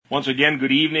Once again,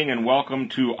 good evening and welcome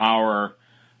to our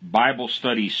Bible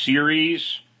study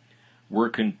series. We're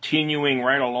continuing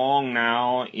right along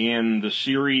now in the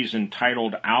series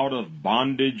entitled Out of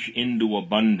Bondage into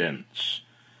Abundance.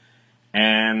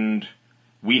 And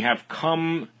we have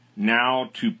come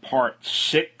now to part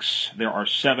 6. There are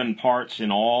 7 parts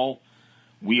in all.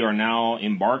 We are now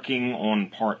embarking on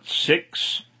part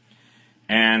 6.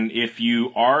 And if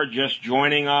you are just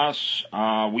joining us,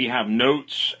 we have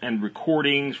notes and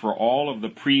recordings for all of the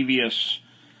previous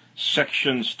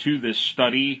sections to this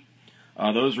study.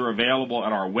 Those are available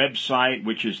at our website,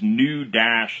 which is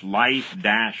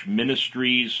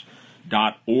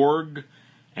new-life-ministries.org.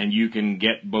 And you can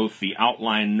get both the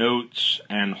outline notes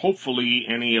and hopefully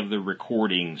any of the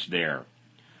recordings there.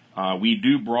 We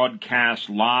do broadcast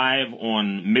live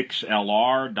on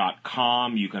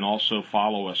mixlr.com. You can also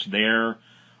follow us there.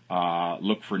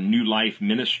 Look for New Life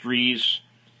Ministries.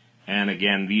 And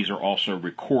again, these are also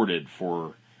recorded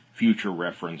for future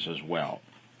reference as well.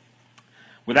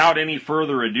 Without any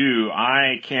further ado,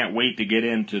 I can't wait to get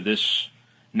into this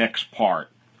next part.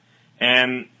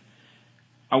 And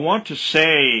I want to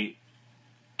say,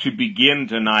 to begin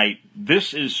tonight,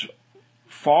 this is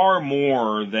far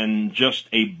more than just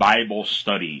a Bible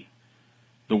study.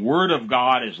 The Word of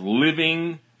God is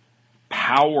living,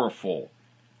 powerful,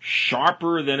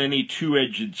 sharper than any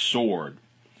two-edged sword.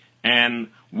 And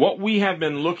what we have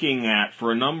been looking at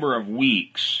for a number of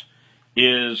weeks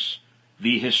is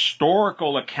the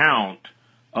historical account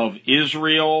of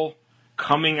Israel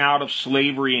coming out of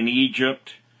slavery in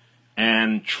Egypt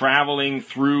and traveling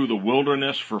through the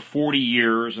wilderness for 40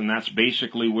 years, and that's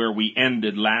basically where we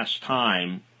ended last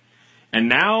time. And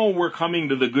now we're coming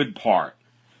to the good part.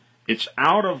 It's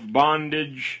out of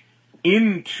bondage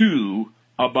into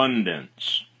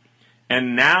abundance.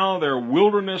 And now their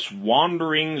wilderness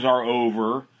wanderings are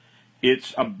over.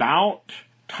 It's about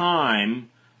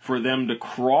time for them to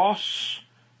cross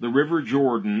the River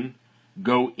Jordan,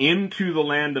 go into the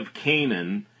land of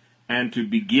Canaan, and to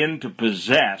begin to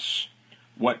possess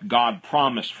what God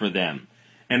promised for them.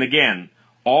 And again,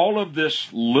 all of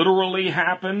this literally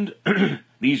happened.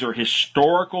 These are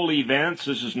historical events.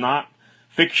 This is not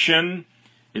fiction.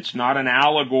 It's not an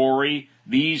allegory.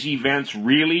 These events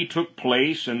really took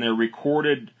place, and they're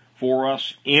recorded for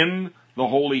us in the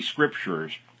Holy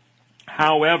Scriptures.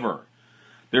 However,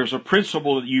 there's a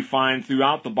principle that you find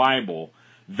throughout the Bible.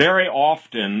 Very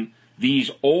often, these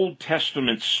Old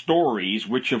Testament stories,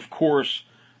 which of course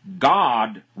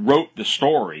God wrote the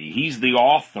story, He's the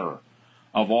author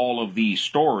of all of these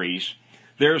stories,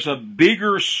 there's a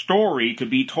bigger story to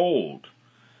be told.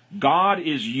 God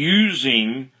is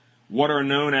using what are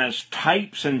known as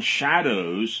types and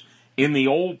shadows in the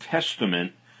Old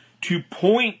Testament to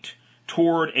point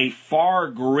toward a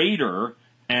far greater,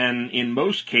 and in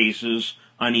most cases,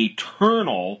 an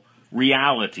eternal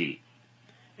reality.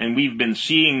 And we've been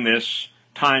seeing this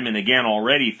time and again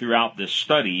already throughout this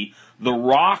study. The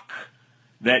rock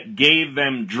that gave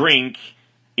them drink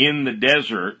in the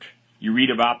desert, you read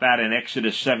about that in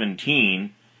Exodus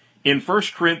 17. In 1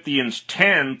 Corinthians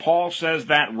 10, Paul says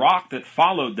that rock that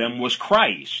followed them was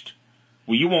Christ.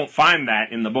 Well, you won't find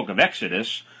that in the book of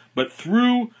Exodus, but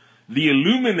through the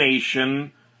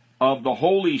illumination of the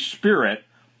Holy Spirit,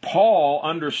 Paul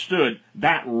understood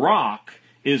that rock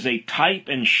is a type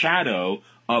and shadow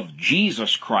of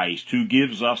Jesus Christ, who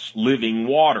gives us living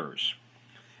waters.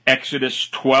 Exodus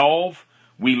 12,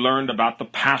 we learned about the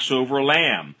Passover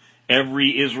lamb.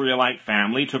 Every Israelite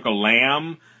family took a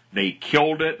lamb, they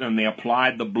killed it, and they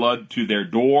applied the blood to their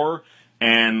door,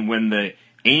 and when the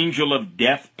angel of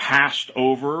death passed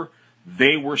over,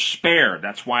 they were spared.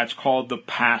 That's why it's called the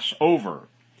Passover.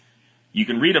 You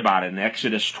can read about it in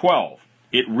Exodus 12.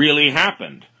 It really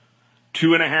happened.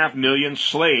 2.5 million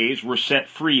slaves were set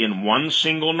free in one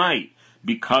single night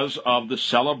because of the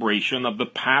celebration of the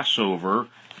Passover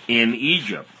in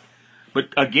Egypt. But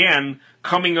again,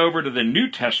 coming over to the New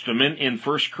Testament in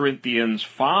 1 Corinthians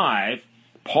 5,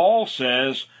 Paul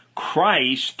says,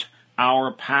 Christ,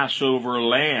 our Passover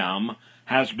lamb,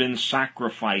 has been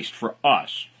sacrificed for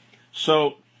us.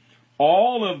 So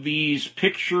all of these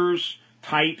pictures,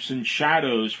 types, and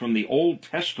shadows from the Old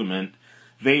Testament,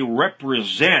 they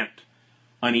represent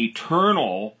an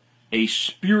eternal, a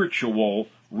spiritual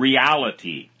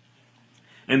reality.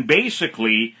 And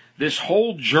basically, this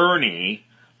whole journey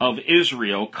of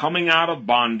Israel coming out of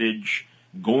bondage,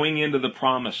 going into the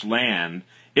promised land,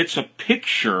 it's a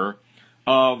picture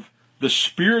of the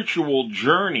spiritual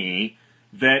journey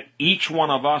that each one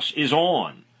of us is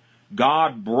on.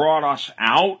 God brought us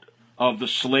out of the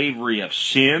slavery of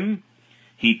sin.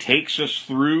 He takes us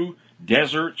through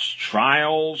deserts,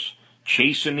 trials,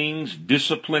 chastenings,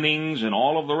 disciplinings, and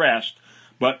all of the rest,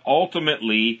 but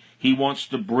ultimately he wants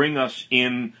to bring us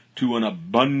into an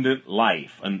abundant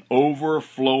life, an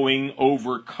overflowing,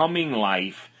 overcoming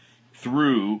life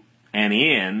through and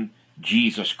in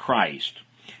Jesus Christ.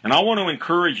 And I want to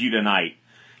encourage you tonight.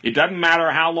 It doesn't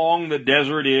matter how long the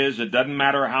desert is. It doesn't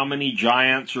matter how many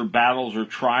giants or battles or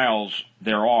trials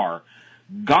there are.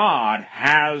 God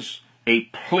has a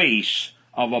place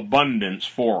of abundance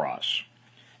for us.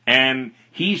 And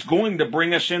he's going to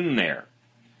bring us in there.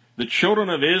 The children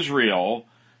of Israel,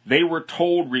 they were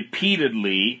told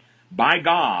repeatedly by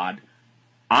God,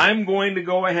 I'm going to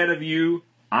go ahead of you.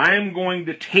 I'm going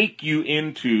to take you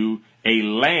into a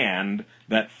land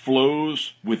that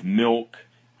flows with milk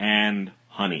and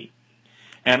honey.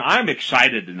 And I'm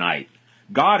excited tonight.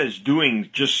 God is doing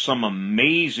just some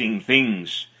amazing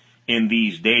things in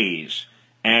these days.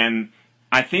 And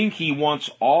I think he wants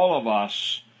all of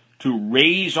us to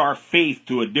raise our faith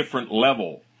to a different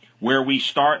level, where we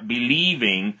start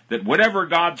believing that whatever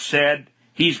God said,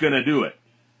 he's going to do it.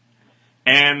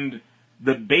 And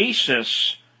the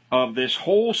basis of this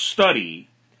whole study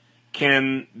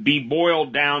can be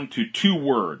boiled down to two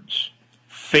words: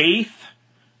 faith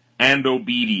and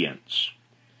obedience.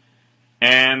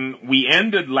 And we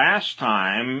ended last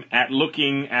time at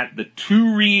looking at the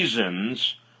two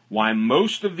reasons why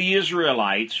most of the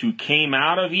Israelites who came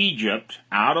out of Egypt,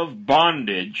 out of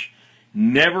bondage,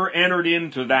 never entered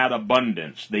into that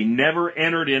abundance. They never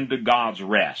entered into God's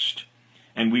rest.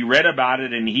 And we read about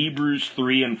it in Hebrews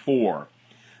 3 and 4.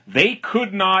 They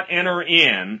could not enter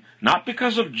in, not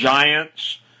because of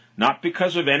giants, not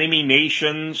because of enemy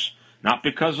nations, not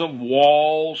because of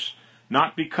walls,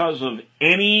 not because of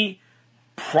any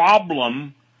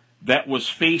problem that was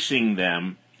facing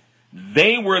them.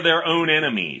 They were their own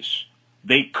enemies.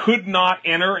 They could not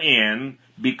enter in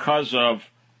because of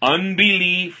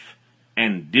unbelief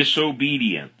and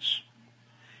disobedience.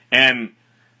 And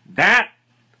that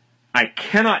I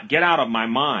cannot get out of my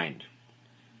mind.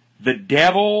 The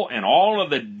devil and all of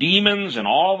the demons and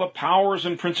all the powers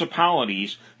and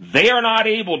principalities, they are not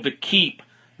able to keep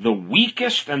the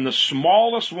weakest and the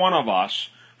smallest one of us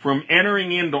from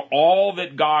entering into all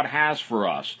that God has for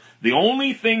us. The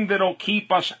only thing that'll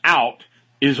keep us out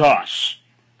is us.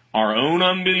 Our own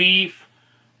unbelief,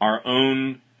 our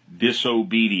own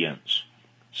disobedience.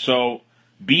 So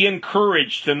be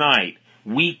encouraged tonight.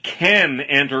 We can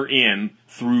enter in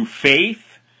through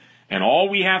faith, and all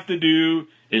we have to do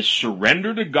is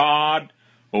surrender to God,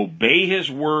 obey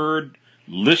his word,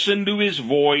 listen to his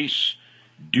voice,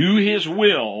 do his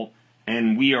will,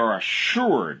 and we are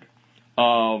assured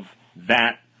of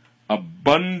that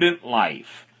abundant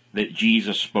life that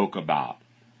Jesus spoke about.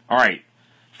 All right,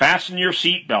 fasten your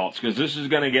seatbelts, because this is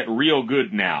going to get real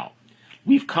good now.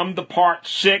 We've come to part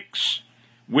 6,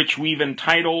 which we've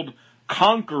entitled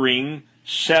Conquering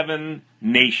 7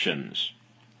 Nations.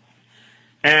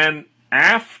 And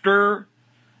after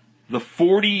the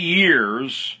 40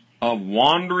 years of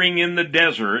wandering in the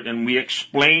desert, and we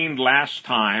explained last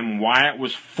time why it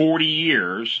was 40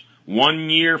 years, 1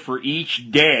 year for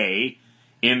each day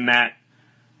in that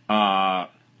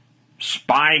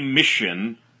spy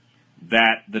mission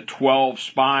that the 12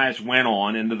 spies went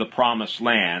on into the promised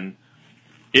land.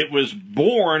 It was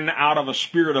born out of a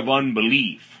spirit of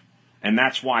unbelief, and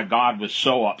that's why God was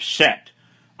so upset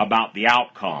about the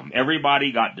outcome.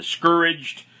 Everybody got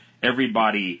discouraged.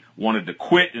 Everybody wanted to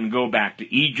quit and go back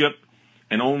to Egypt,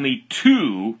 and only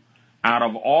 2 out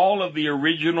of all of the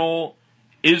original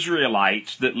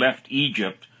Israelites that left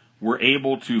Egypt were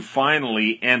able to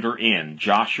finally enter in,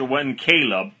 Joshua and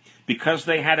Caleb, because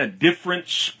they had a different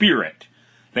spirit.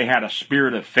 They had a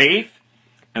spirit of faith,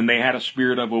 and they had a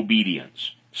spirit of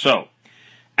obedience. So,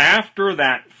 after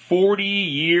that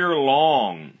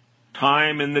 40-year-long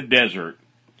time in the desert,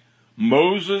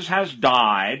 Moses has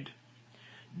died.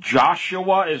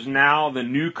 Joshua is now the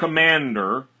new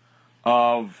commander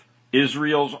of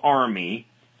Israel's army.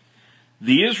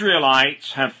 The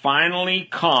Israelites have finally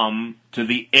come to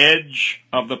the edge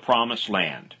of the promised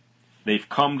land. They've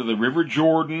come to the River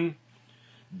Jordan.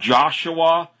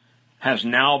 Joshua has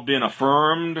now been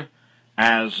affirmed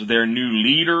as their new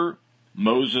leader,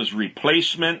 Moses'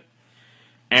 replacement,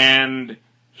 and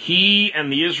he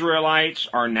and the Israelites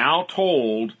are now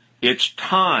told it's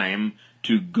time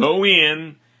to go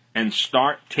in and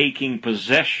start taking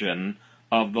possession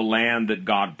of the land that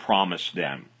God promised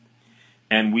them.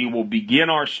 And we will begin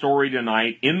our story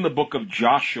tonight in the book of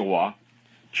Joshua,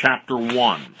 chapter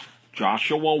 1.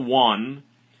 Joshua 1,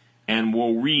 and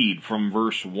we'll read from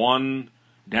verse 1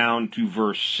 down to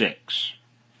verse 6.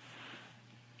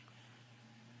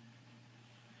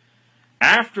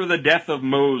 After the death of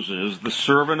Moses, the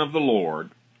servant of the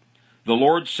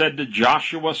Lord said to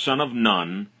Joshua son of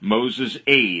Nun, Moses'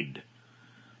 aide,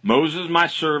 Moses my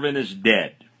servant is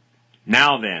dead.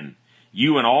 Now then,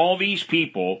 you and all these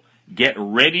people get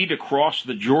ready to cross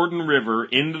the Jordan River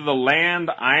into the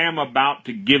land I am about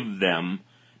to give them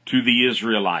to the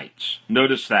Israelites.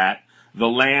 Notice that, the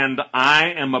land I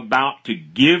am about to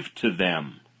give to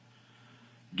them.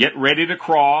 Get ready to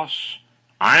cross.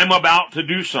 I am about to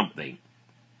do something.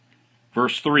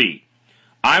 Verse 3,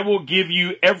 I will give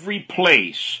you every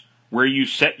place where you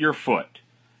set your foot,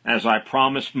 as I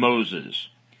promised Moses.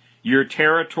 Your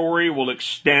territory will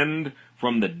extend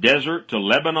from the desert to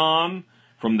Lebanon,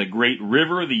 from the great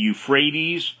river, the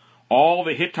Euphrates, all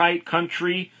the Hittite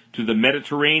country to the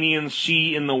Mediterranean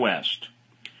Sea in the west.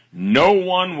 No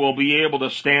one will be able to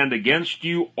stand against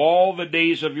you all the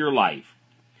days of your life.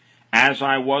 As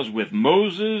I was with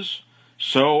Moses,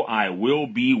 so I will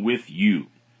be with you.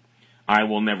 I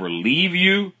will never leave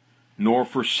you, nor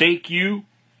forsake you.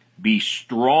 Be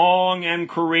strong and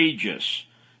courageous,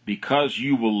 because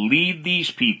you will lead these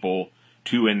people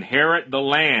to inherit the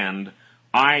land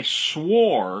I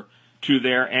swore to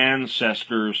their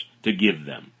ancestors to give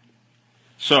them.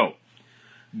 So,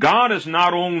 God is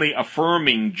not only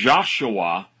affirming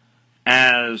Joshua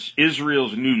as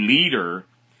Israel's new leader,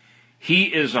 he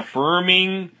is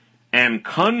affirming and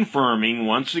confirming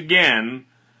once again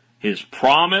his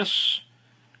promise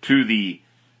to the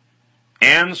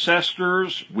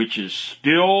ancestors, which is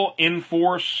still in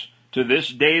force to this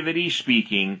day that he's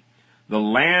speaking. The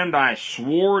land I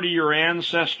swore to your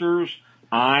ancestors,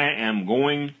 I am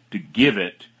going to give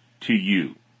it to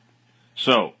you.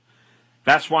 So,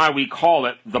 that's why we call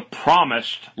it the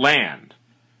promised land.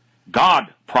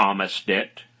 God promised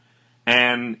it,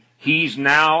 and he's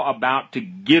now about to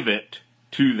give it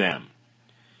to them.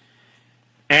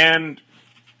 And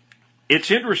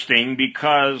it's interesting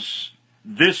because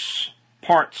this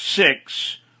part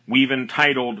 6 we've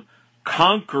entitled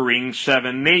Conquering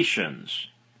 7 Nations.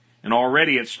 And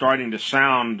already it's starting to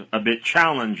sound a bit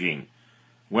challenging.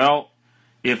 Well,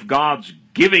 if God's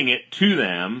giving it to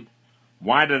them,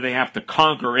 why do they have to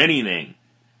conquer anything?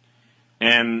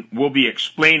 And we'll be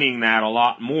explaining that a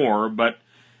lot more, but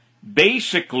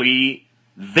basically,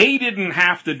 they didn't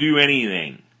have to do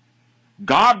anything.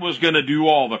 God was going to do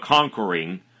all the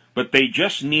conquering, but they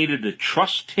just needed to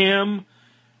trust him,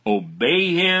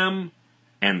 obey him,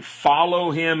 and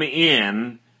follow him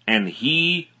in, and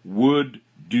he would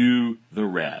do the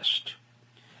rest.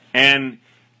 And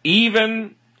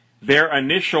even their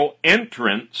initial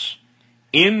entrance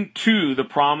into the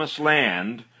promised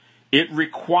land, it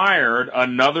required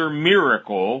another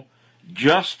miracle,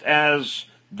 just as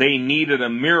they needed a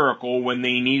miracle when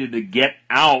they needed to get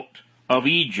out of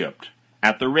Egypt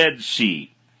at the Red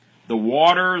Sea. The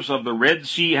waters of the Red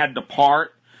Sea had to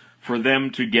part for them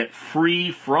to get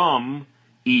free from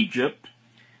Egypt.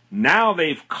 Now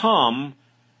they've come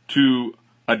to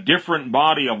a different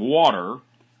body of water.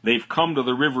 They've come to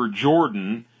the River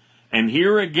Jordan, and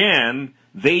here again,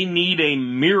 they need a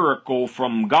miracle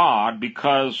from God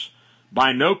because,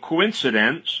 by no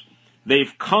coincidence,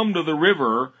 they've come to the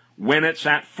river when it's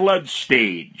at flood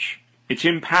stage. It's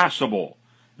impassable.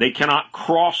 They cannot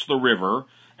cross the river,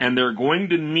 and they're going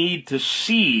to need to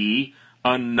see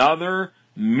another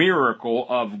miracle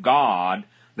of God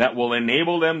that will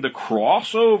enable them to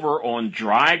cross over on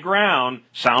dry ground.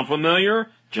 Sound familiar?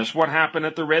 Just what happened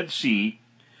at the Red Sea.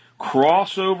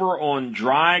 Cross over on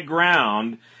dry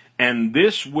ground, and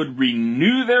this would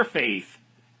renew their faith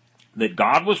that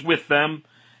God was with them,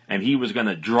 and he was going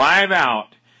to drive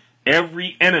out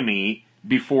every enemy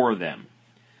before them.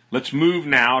 Let's move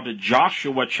now to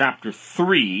Joshua chapter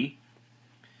 3,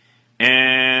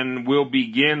 and we'll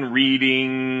begin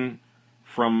reading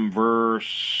from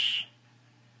verse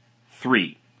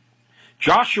 3.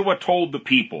 Joshua told the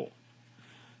people,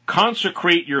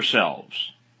 "Consecrate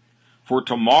yourselves, for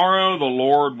tomorrow the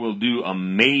Lord will do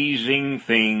amazing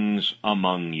things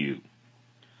among you."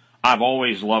 I've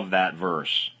always loved that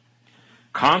verse.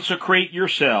 Consecrate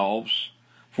yourselves,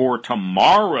 for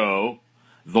tomorrow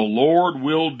the Lord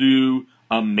will do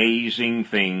amazing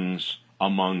things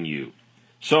among you.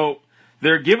 So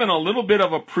they're given a little bit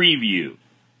of a preview.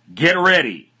 Get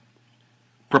ready.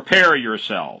 Prepare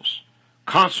yourselves.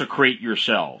 Consecrate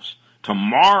yourselves.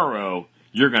 Tomorrow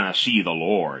you're going to see the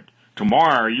Lord.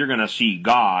 Tomorrow you're going to see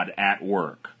God at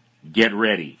work. Get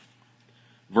ready.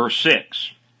 Verse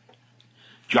 6.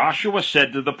 Joshua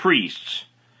said to the priests,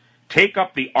 "Take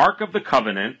up the Ark of the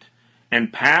Covenant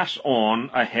and pass on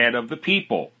ahead of the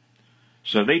people."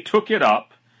 So they took it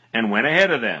up and went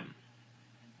ahead of them.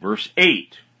 Verse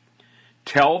 8.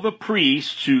 tell the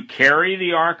priests who carry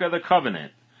the Ark of the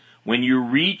Covenant, when you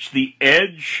reach the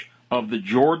edge of the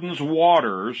Jordan's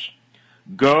waters,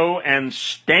 go and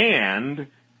stand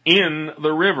in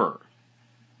the river.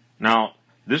 Now,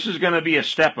 this is going to be a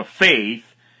step of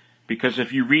faith, because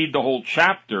if you read the whole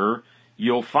chapter,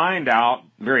 you'll find out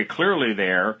very clearly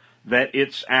there that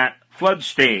it's at flood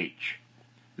stage.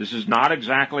 This is not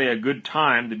exactly a good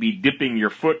time to be dipping your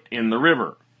foot in the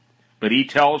river. But he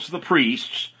tells the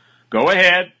priests, go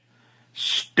ahead,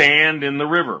 stand in the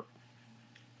river.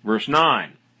 Verse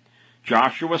 9,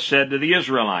 Joshua said to the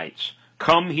Israelites,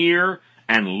 come here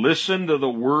and listen to the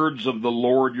words of the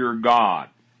Lord your God.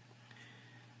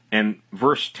 And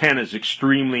verse 10 is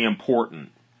extremely important.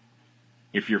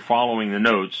 If you're following the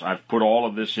notes, I've put all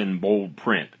of this in bold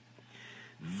print.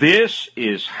 This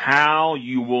is how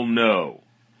you will know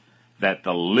that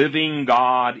the living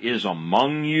God is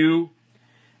among you,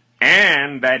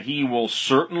 and that he will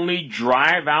certainly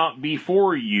drive out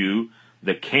before you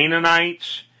the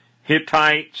Canaanites,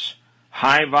 Hittites,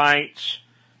 Hivites,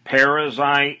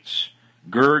 Perizzites,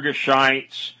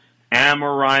 Girgashites,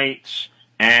 Amorites,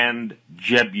 and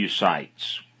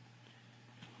Jebusites.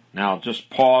 Now, just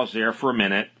pause there for a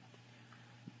minute.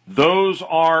 Those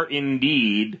are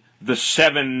indeed the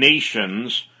 7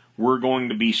 nations we're going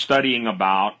to be studying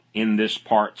about in this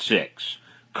part 6.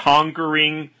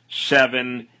 Conquering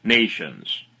 7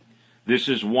 nations. This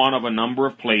is one of a number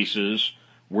of places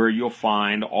where you'll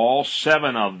find all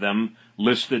 7 of them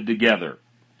listed together.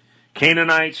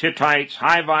 Canaanites, Hittites,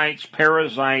 Hivites,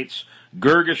 Perizzites,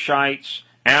 Girgashites,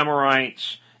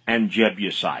 Amorites, and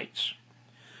Jebusites.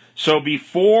 So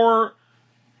before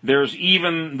there's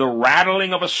even the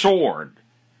rattling of a sword,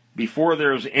 before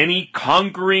there's any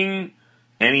conquering,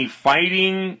 any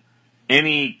fighting,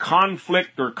 any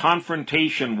conflict or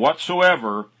confrontation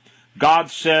whatsoever, God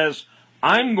says,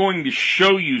 I'm going to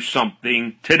show you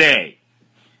something today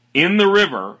in the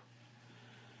river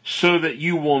so that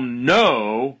you will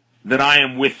know that I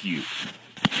am with you.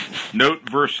 Note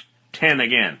verse 10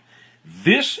 again.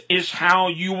 This is how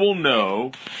you will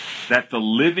know that the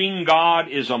living God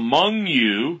is among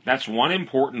you. That's one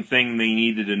important thing they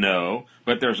needed to know,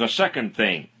 but there's a second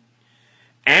thing.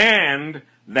 And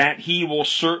that he will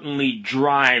certainly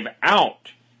drive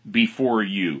out before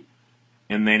you.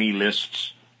 And then he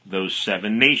lists those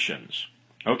 7 nations.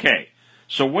 Okay,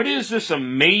 so what is this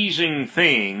amazing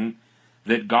thing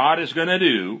that God is going to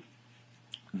do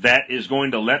that is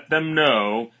going to let them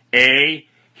know, A,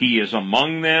 he is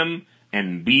among them,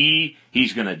 and B,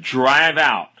 he's going to drive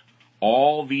out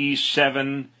all these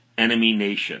 7 enemy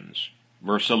nations?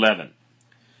 Verse 11.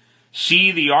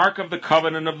 See, the ark of the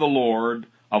covenant of the Lord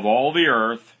of all the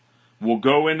earth will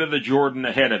go into the Jordan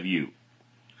ahead of you.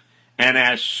 And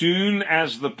as soon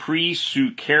as the priests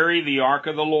who carry the ark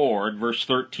of the Lord, verse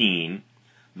 13,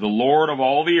 the Lord of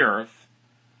all the earth,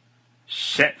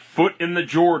 set foot in the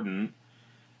Jordan,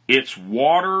 its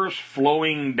waters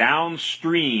flowing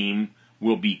downstream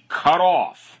will be cut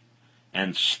off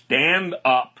and stand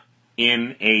up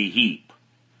in a heap.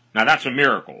 Now that's a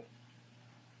miracle.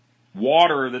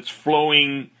 Water that's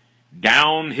flowing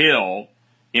downhill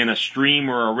in a stream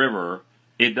or a river,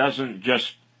 it doesn't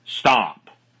just stop.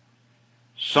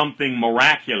 Something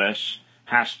miraculous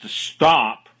has to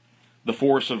stop the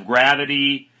force of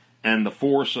gravity and the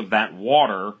force of that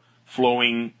water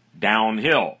flowing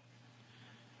downhill.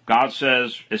 God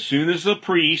says, as soon as the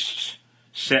priests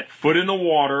set foot in the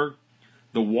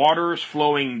waters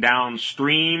flowing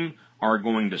downstream are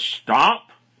going to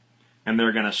stop, and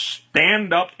they're going to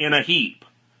stand up in a heap.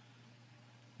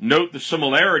 Note the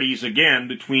similarities again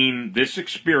between this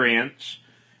experience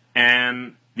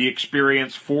and the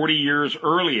experience 40 years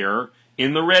earlier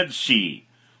in the Red Sea,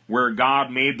 where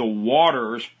God made the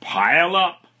waters pile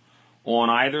up on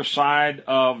either side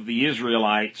of the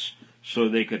Israelites so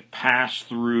they could pass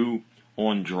through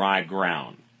on dry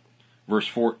ground. Verse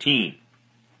 14.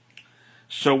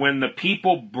 So when the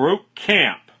people broke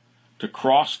camp to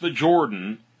cross the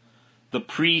Jordan, the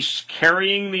priests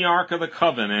carrying the Ark of the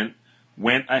Covenant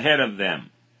went ahead of them.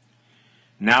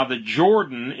 Now the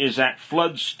Jordan is at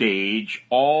flood stage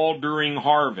all during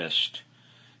harvest.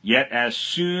 Yet as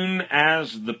soon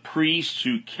as the priests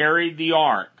who carried the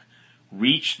ark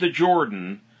reached the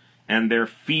Jordan and their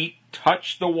feet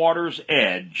touched the water's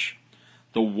edge,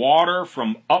 the water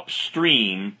from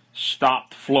upstream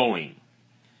stopped flowing.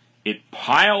 It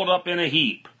piled up in a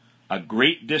heap a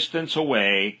great distance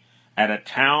away at a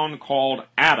town called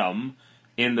Adam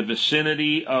in the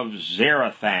vicinity of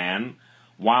Zarethan,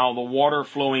 while the water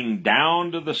flowing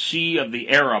down to the Sea of the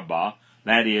Arabah,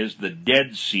 that is, the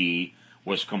Dead Sea,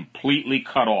 was completely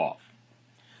cut off.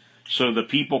 So the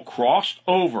people crossed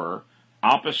over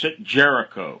opposite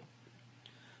Jericho.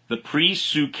 The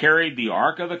priests who carried the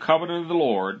Ark of the Covenant of the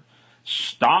Lord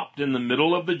stopped in the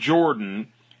middle of the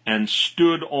Jordan and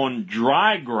stood on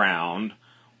dry ground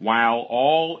while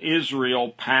all Israel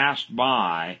passed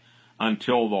by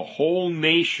until the whole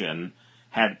nation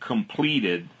had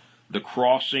completed the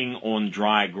crossing on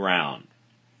dry ground.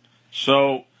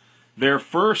 So their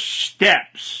first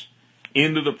steps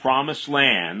into the promised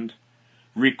land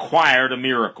required a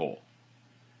miracle.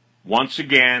 Once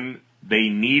again, they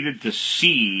needed to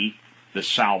see the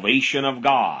salvation of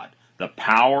God, the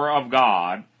power of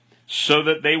God, so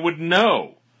that they would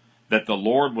know that the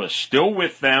Lord was still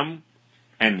with them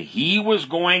and He was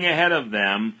going ahead of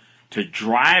them to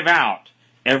drive out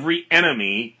every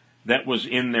enemy that was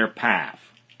in their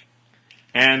path.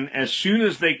 And as soon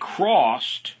as they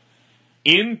crossed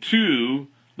into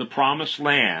the promised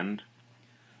land,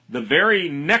 the very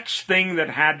next thing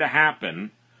that had to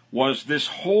happen was this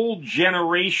whole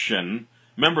generation.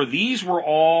 Remember, these were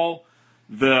all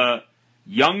the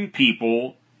young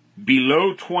people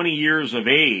below 20 years of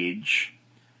age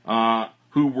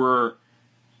who were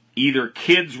either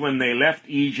kids when they left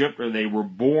Egypt or they were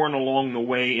born along the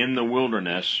way in the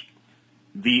wilderness.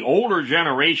 The older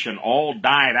generation all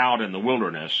died out in the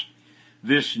wilderness.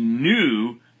 This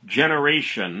new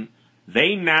generation,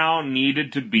 they now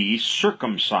needed to be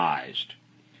circumcised.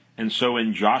 And so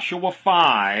in Joshua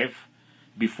 5,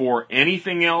 before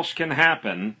anything else can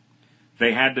happen,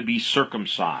 they had to be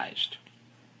circumcised.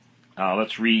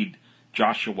 Let's read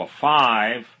Joshua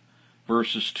 5,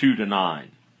 verses 2 to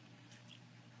 9.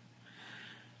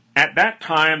 At that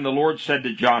time the Lord said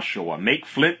to Joshua, "Make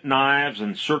flint knives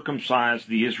and circumcise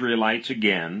the Israelites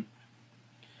again."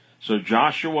 So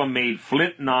Joshua made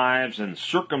flint knives and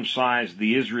circumcised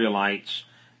the Israelites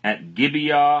at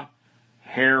Gibeah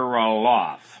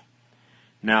Haraloth.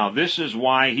 Now this is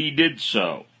why he did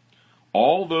so.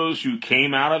 All those who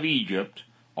came out of Egypt,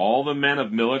 all the men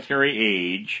of military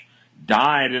age,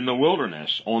 died in the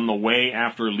wilderness on the way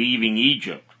after leaving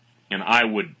Egypt. And I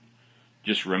would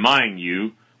just remind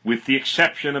you, with the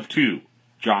exception of two,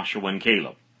 Joshua and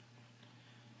Caleb.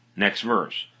 Next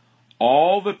verse.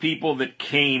 All the people that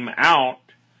came out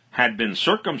had been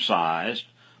circumcised,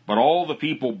 but all the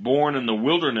people born in the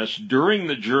wilderness during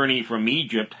the journey from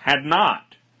Egypt had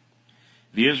not.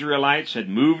 The Israelites had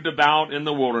moved about in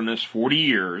the wilderness 40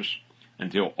 years,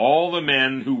 until all the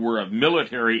men who were of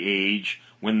military age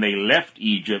when they left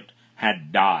Egypt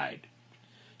had died,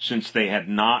 since they had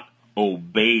not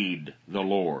obeyed the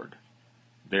Lord.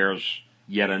 There's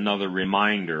yet another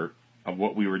reminder of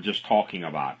what we were just talking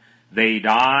about. They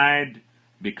died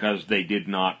because they did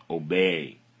not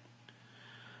obey.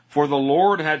 For the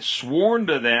Lord had sworn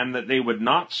to them that they would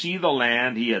not see the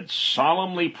land He had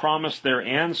solemnly promised their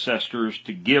ancestors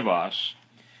to give us,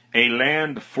 a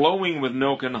land flowing with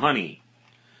milk and honey.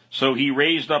 So He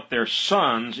raised up their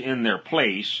sons in their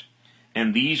place,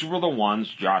 and these were the ones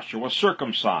Joshua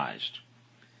circumcised.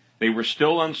 They were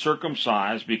still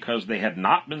uncircumcised because they had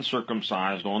not been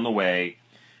circumcised on the way,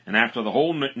 and after the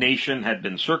whole nation had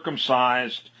been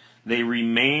circumcised, they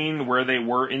remained where they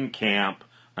were in camp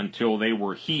until they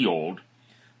were healed.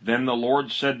 Then the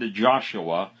Lord said to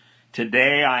Joshua,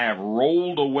 "Today I have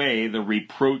rolled away the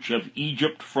reproach of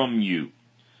Egypt from you."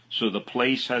 So the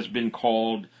place has been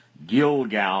called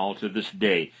Gilgal to this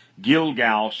day.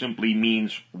 Gilgal simply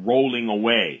means rolling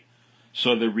away.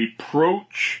 So the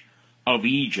reproach of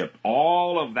Egypt,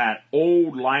 all of that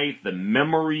old life, the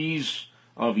memories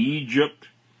of Egypt,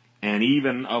 and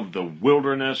even of the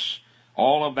wilderness,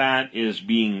 all of that is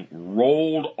being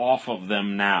rolled off of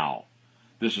them now.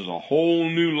 This is a whole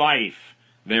new life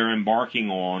they're embarking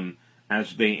on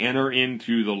as they enter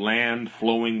into the land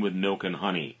flowing with milk and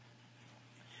honey.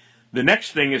 The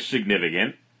next thing is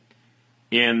significant.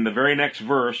 In the very next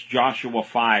verse, Joshua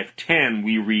 5:10,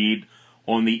 we read,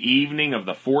 "On the evening of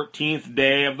the 14th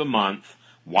day of the month,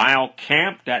 while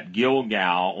camped at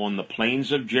Gilgal on the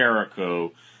plains of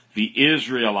Jericho, the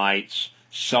Israelites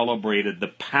celebrated the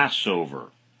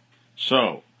Passover."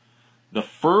 So, the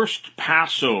first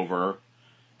Passover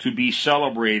to be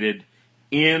celebrated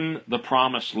in the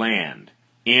Promised Land,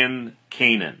 in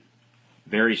Canaan.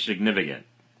 Very significant.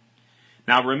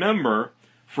 Now remember,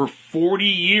 for 40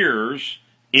 years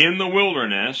in the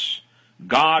wilderness,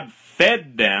 God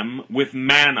fed them with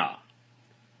manna,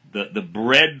 the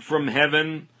bread from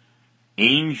heaven,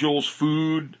 angels'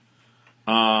 food.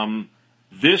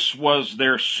 This was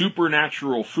their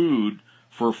supernatural food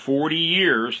for 40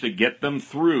 years to get them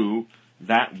through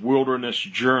that wilderness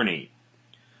journey.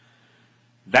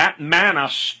 That manna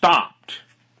stopped,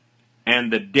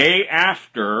 and the day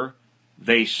after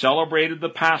they celebrated the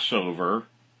Passover,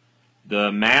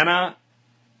 the manna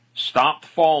stopped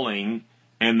falling,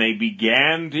 and they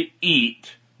began to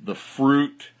eat the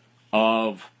fruit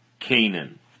of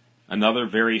Canaan. Another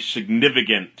very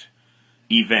significant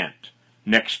event.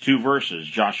 Next two verses,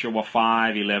 Joshua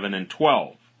 5, 11, and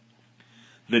 12.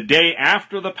 The day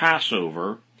after the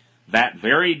Passover, that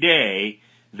very day,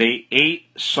 they ate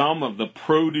some of the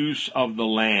produce of the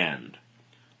land,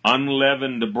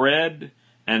 unleavened bread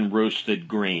and roasted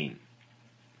grain.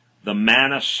 The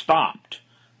manna stopped.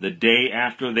 The day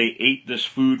after they ate this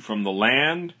food from the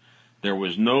land, there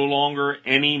was no longer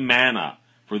any manna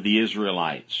for the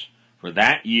Israelites. For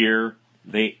that year,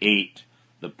 they ate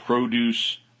the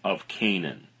produce of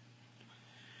Canaan.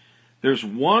 There's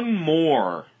one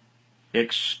more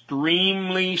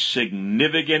extremely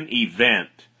significant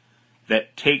event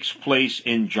that takes place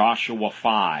in Joshua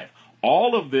 5.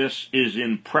 All of this is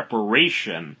in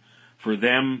preparation for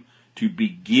them to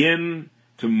begin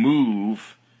to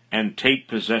move and take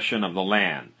possession of the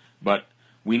land. But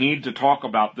we need to talk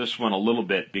about this one a little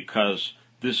bit because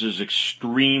this is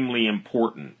extremely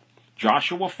important.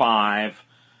 Joshua 5,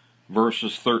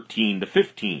 verses 13 to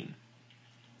 15.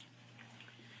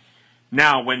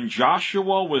 Now, when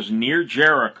Joshua was near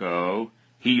Jericho,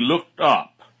 he looked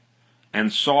up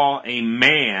and saw a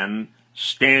man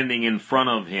standing in front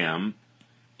of him.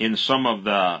 In some of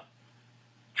the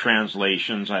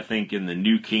translations, I think in the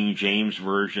New King James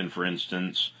Version, for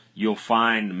instance, you'll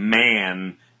find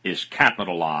man is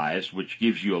capitalized, which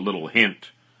gives you a little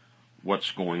hint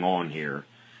what's going on here.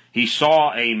 He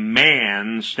saw a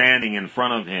man standing in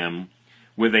front of him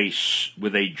with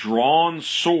a drawn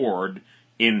sword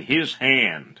in his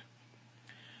hand.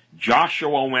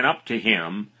 Joshua went up to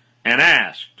him and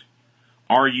asked,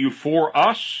 "Are you for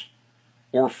us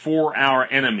or for our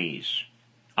enemies?"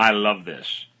 I love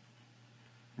this.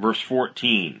 Verse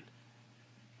 14.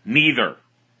 Neither.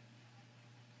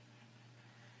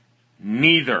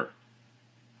 Neither.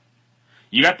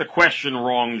 You got the question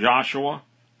wrong, Joshua.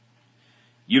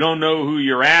 You don't know who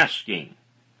you're asking.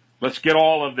 Let's get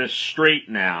all of this straight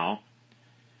now.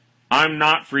 I'm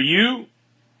not for you,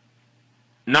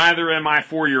 neither am I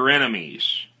for your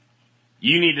enemies.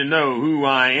 You need to know who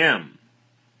I am.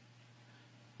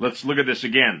 Let's look at this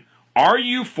again. Are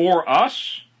you for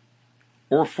us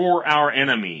or for our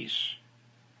enemies?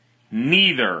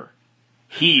 Neither,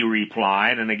 he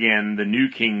replied, and again the New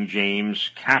King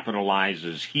James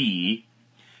capitalizes he.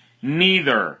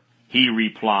 Neither, he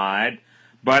replied,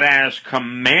 but as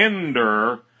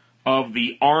commander of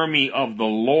the army of the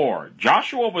Lord.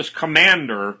 Joshua was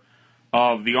commander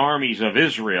of the armies of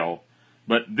Israel,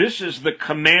 but this is the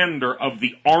commander of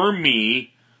the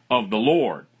army of the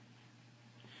Lord.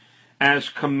 As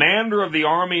commander of the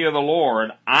army of the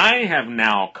Lord, I have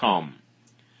now come.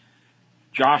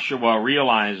 Joshua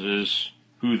realizes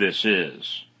who this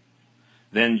is.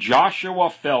 Then Joshua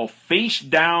fell face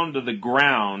down to the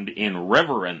ground in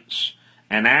reverence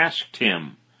and asked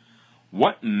him,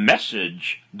 "What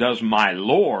message does my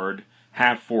Lord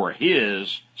have for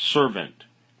his servant?"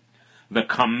 The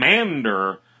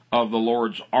commander of the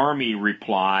Lord's army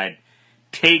replied,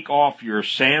 "Take off your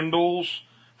sandals,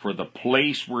 for the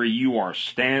place where you are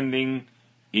standing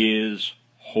is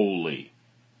holy."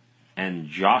 And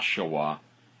Joshua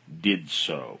did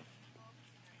so.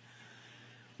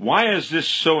 Why is this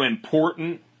so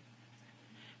important?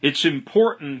 It's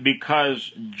important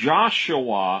because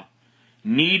Joshua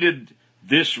needed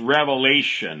this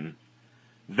revelation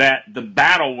that the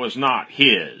battle was not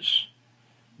his.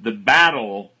 The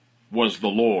battle was the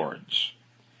Lord's.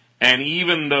 And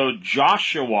even though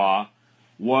Joshua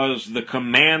was the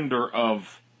commander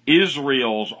of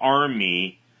Israel's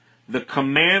army, the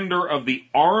commander of the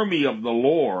army of the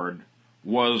Lord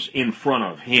was in front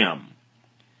of him.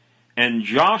 And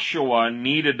Joshua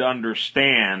needed to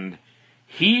understand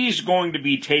he's going to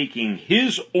be taking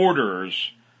his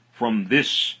orders from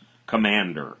this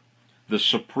commander, the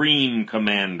supreme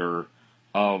commander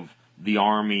of the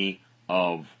army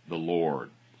of the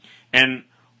Lord. And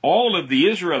all of the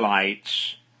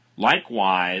Israelites,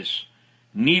 likewise,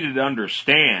 needed to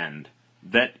understand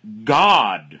that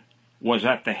God was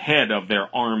at the head of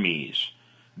their armies.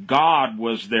 God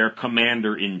was their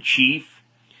commander-in-chief,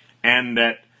 and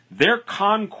that their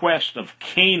conquest of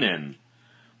Canaan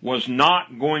was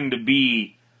not going to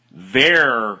be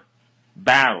their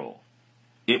battle.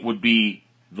 It would be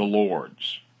the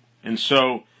Lord's. And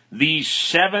so these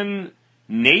 7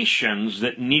 nations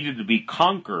that needed to be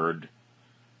conquered,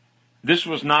 this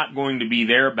was not going to be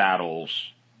their battle.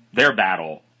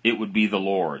 It would be the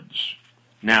Lord's.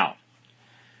 Now,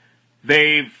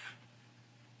 they've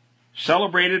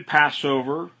celebrated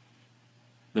Passover.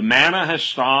 The manna has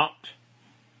stopped.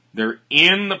 They're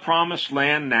in the promised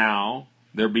land now.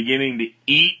 They're beginning to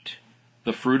eat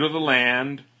the fruit of the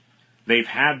land. They've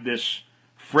had this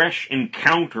fresh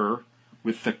encounter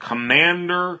with the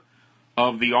commander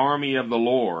of the army of the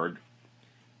Lord.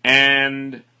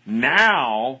 And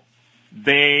now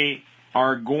they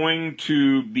are going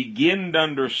to begin to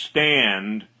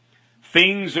understand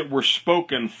things that were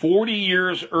spoken 40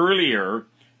 years earlier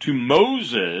to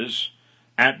Moses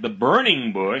at the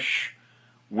burning bush,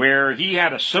 where he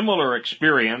had a similar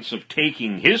experience of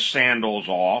taking his sandals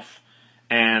off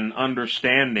and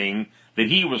understanding that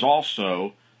he was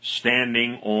also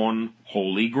standing on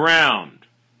holy ground.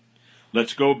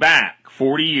 Let's go back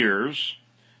 40 years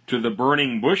to the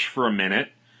burning bush for a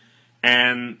minute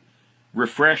and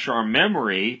refresh our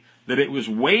memory that it was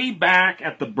way back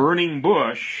at the burning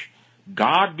bush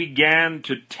God began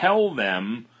to tell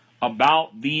them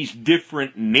about these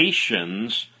different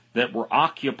nations that were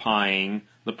occupying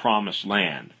the promised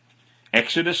land.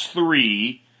 Exodus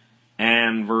 3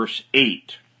 and verse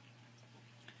 8.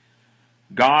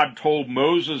 God told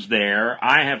Moses there,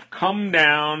 I have come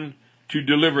down to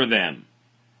deliver them,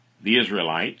 the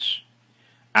Israelites,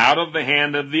 out of the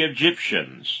hand of the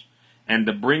Egyptians, and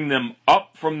to bring them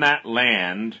up from that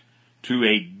land to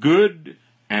a good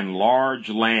and large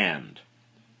land,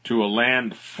 to a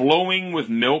land flowing with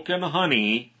milk and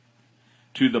honey,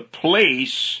 to the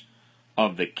place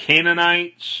of the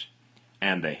Canaanites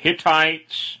and the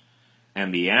Hittites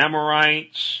and the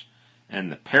Amorites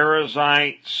and the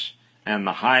Perizzites and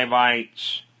the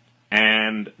Hivites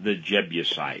and the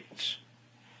Jebusites.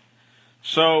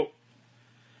 So,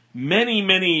 many,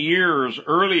 many years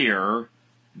earlier,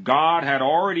 God had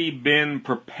already been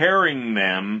preparing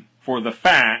them for the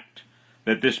fact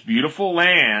that this beautiful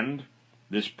land,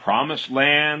 this promised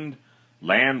land,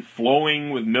 land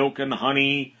flowing with milk and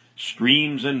honey,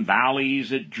 streams and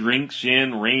valleys it drinks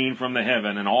in, rain from the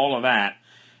heaven, and all of that,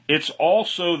 it's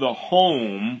also the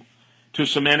home to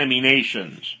some enemy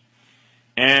nations.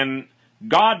 And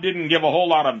God didn't give a whole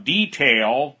lot of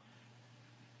detail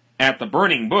at the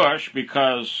burning bush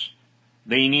because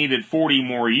they needed 40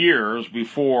 more years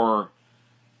before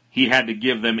he had to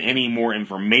give them any more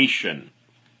information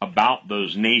about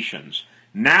those nations.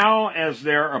 Now, as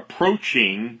they're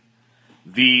approaching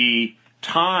the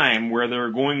time where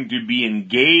they're going to be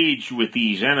engaged with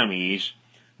these enemies,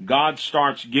 God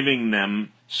starts giving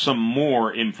them some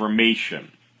more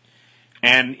information.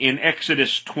 And in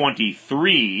Exodus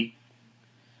 23,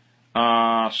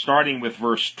 starting with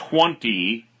verse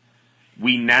 20,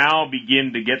 we now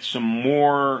begin to get some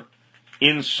more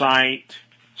insight,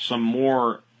 some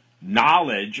more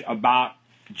knowledge about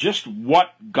just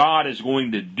what God is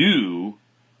going to do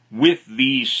with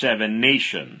these 7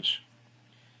 nations.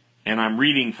 And I'm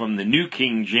reading from the New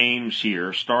King James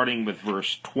here, starting with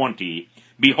verse 20.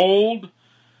 Behold,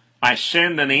 I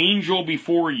send an angel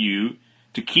before you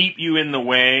to keep you in the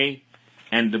way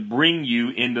and to bring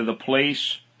you into the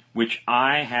place which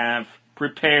I have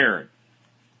prepared.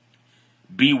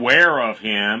 Beware of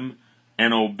him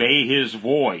and obey his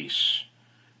voice.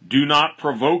 Do not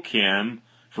provoke him,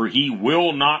 for he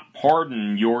will not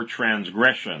pardon your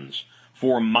transgressions,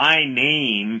 for my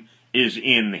name is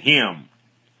in him.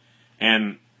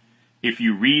 And if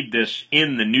you read this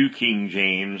in the New King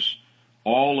James,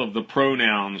 all of the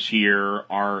pronouns here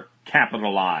are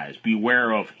capitalized.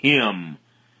 Beware of him.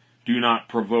 Do not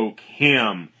provoke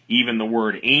him. Even the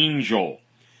word angel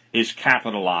is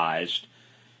capitalized,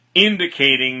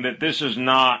 indicating that this is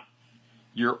not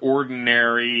your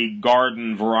ordinary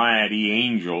garden variety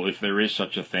angel, if there is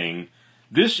such a thing.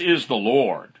 This is the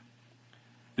Lord.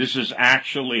 This is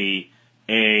actually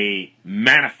a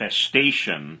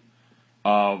manifestation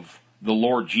of the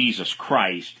Lord Jesus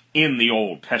Christ in the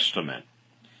Old Testament.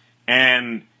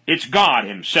 And it's God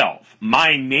himself.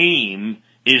 My name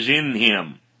is in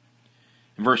him.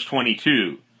 Verse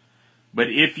 22, but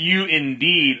if you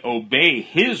indeed obey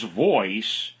his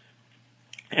voice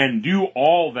and do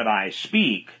all that I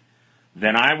speak,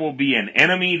 then I will be an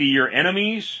enemy to your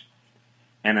enemies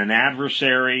and an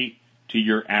adversary to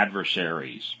your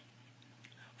adversaries.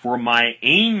 For my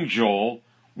angel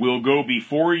will go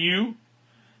before you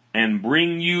and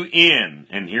bring you in,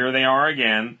 and here they are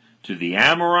again, to the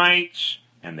Amorites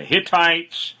and the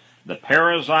Hittites, the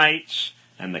Perizzites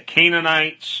and the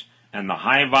Canaanites and the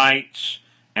Hivites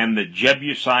and the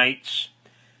Jebusites,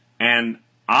 and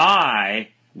I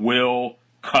will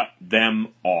cut them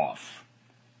off.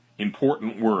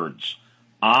 Important words.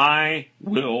 I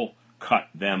will cut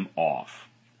them off.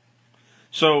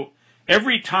 So,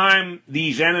 every time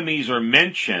these enemies are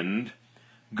mentioned,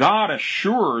 God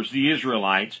assures the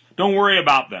Israelites, don't worry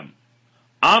about them.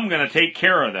 I'm going to take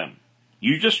care of them.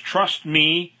 You just trust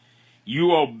me.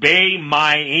 You obey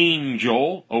my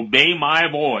angel, obey my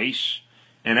voice,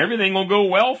 and everything will go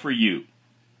well for you.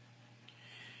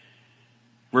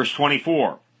 Verse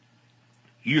 24,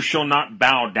 you shall not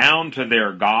bow down to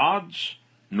their gods,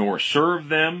 nor serve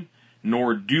them,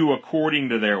 nor do according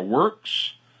to their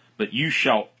works, but you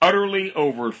shall utterly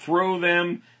overthrow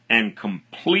them and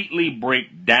completely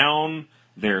break down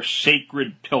their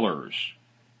sacred pillars.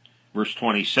 Verse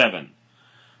 27,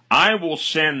 I will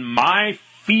send my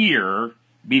fear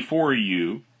before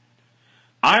you.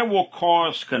 I will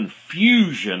cause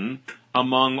confusion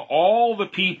among all the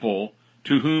people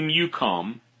to whom you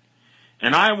come,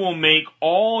 and I will make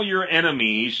all your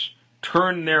enemies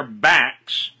turn their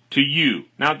backs to you.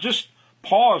 Now just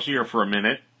pause here for a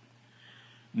minute.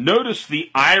 Notice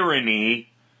the irony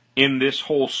in this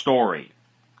whole story.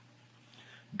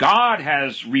 God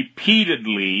has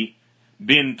repeatedly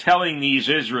been telling these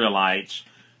Israelites,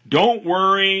 don't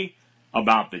worry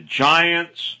about the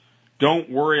giants, don't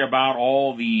worry about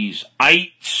all these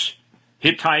ites,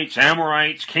 Hittites,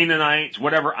 Amorites, Canaanites,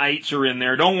 whatever ites are in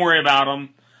there, don't worry about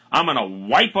them. I'm going to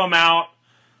wipe them out.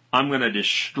 I'm going to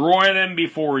destroy them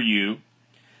before you.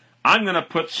 I'm going to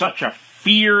put such a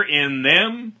fear in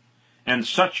them and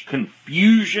such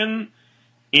confusion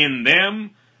in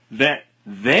them that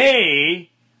they,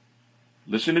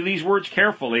 listen to these words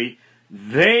carefully,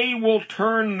 they will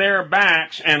turn their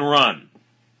backs and run.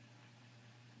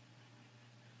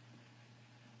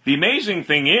 The amazing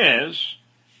thing is,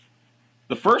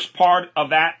 the first part of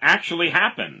that actually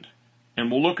happened. And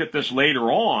we'll look at this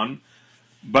later on.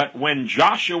 But when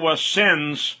Joshua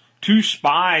sends 2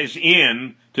 spies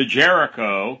in to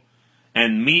Jericho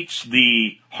and meets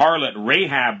the harlot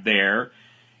Rahab there,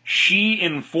 she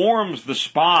informs the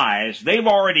spies, they've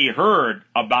already heard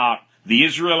about the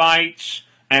Israelites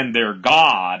and their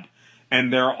God,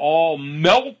 and they're all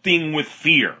melting with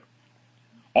fear.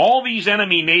 All these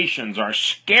enemy nations are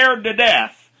scared to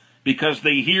death because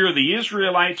they hear the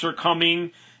Israelites are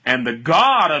coming and the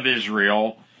God of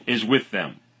Israel is with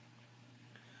them.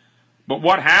 But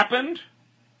what happened?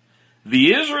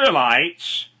 The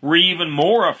Israelites were even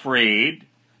more afraid.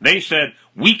 They said,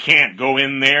 we can't go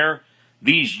in there.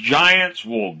 These giants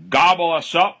will gobble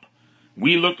us up.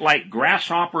 We look like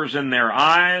grasshoppers in their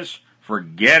eyes.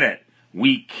 Forget it.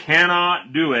 We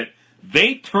cannot do it.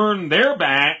 They turned their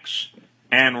backs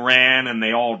and ran, and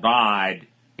they all died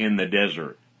in the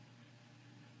desert.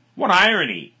 What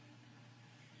irony.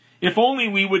 If only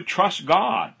we would trust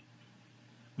God.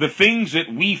 The things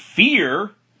that we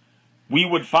fear, we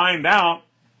would find out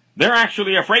they're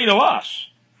actually afraid of us.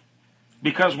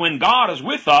 Because when God is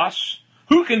with us,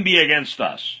 who can be against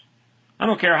us? I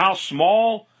don't care how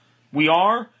small we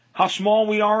are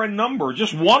in number.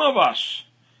 Just one of us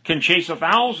can chase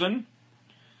 1,000.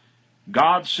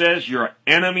 God says your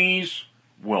enemies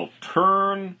will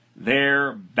turn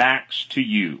their backs to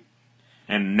you.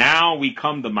 And now we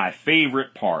come to my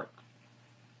favorite part.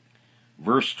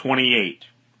 Verse 28.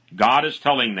 God is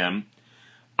telling them,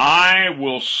 I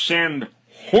will send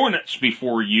hornets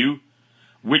before you,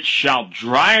 which shall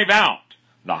drive out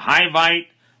the Hivite,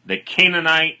 the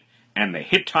Canaanite, and the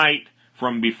Hittite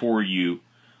from before you.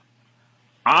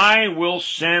 I will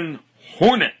send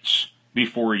hornets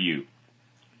before you.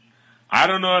 I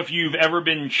don't know if you've ever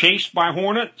been chased by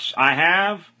hornets. I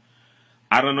have.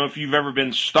 I don't know if you've ever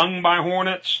been stung by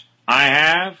hornets. I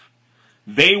have.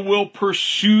 They will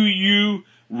pursue you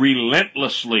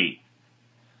relentlessly.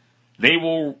 They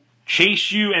will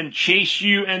chase you and chase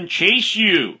you and chase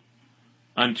you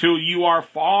until you are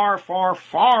far, far,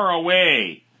 far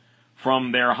away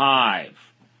from their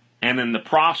hive. And in the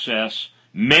process,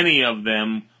 many of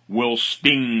them will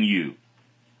sting you.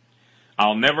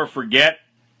 I'll never forget,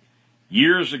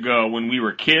 years ago when we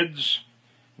were kids,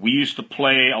 we used to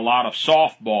play a lot of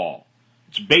softball.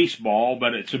 It's baseball,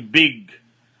 but it's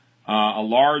a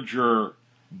larger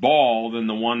ball than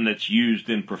the one that's used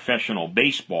in professional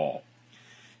baseball.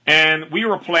 And we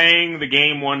were playing the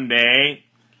game one day,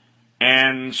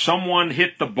 and someone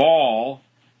hit the ball,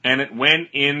 and it went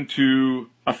into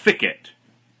a thicket,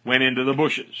 went into the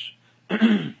bushes.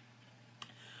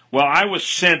 Well, I was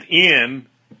sent in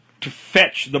to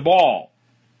fetch the ball.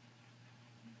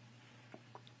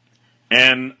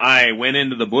 And I went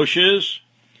into the bushes,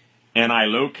 and I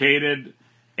located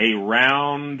a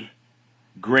round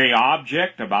gray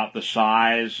object about the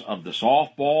size of the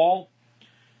softball,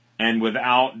 and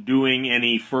without doing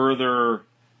any further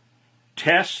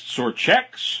tests or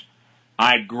checks,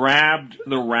 I grabbed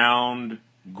the round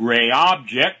gray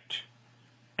object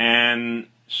and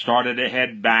started to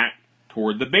head back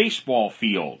toward the baseball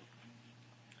field.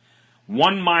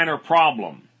 One minor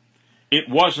problem. It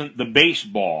wasn't the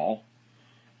baseball.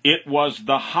 It was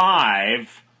the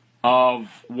hive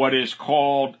of what is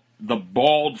called the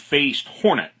bald-faced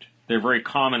hornet. They're very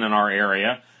common in our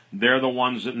area. They're the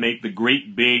ones that make the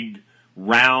great big,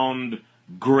 round,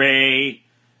 gray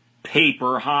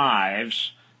paper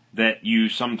hives that you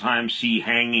sometimes see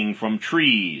hanging from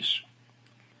trees.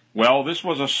 Well, this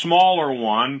was a smaller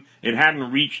one. It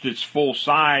hadn't reached its full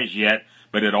size yet,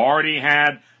 but it already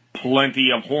had plenty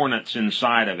of hornets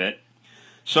inside of it.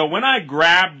 So when I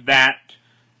grabbed that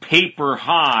paper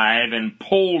hive and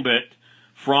pulled it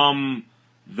from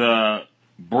the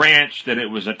branch that it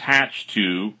was attached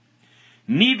to,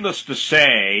 needless to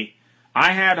say,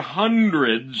 I had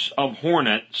hundreds of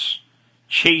hornets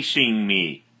chasing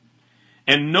me.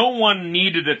 And no one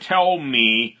needed to tell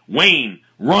me, Wayne,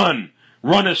 run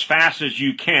as fast as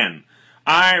you can.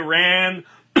 I ran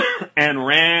and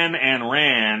ran and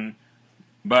ran,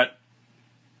 but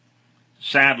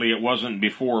sadly it wasn't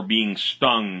before being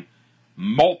stung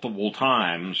multiple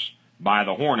times by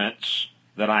the hornets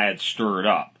that I had stirred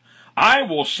up. I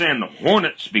will send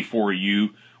hornets before you,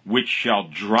 which shall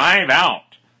drive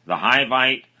out the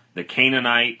Hivite, the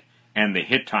Canaanite, and the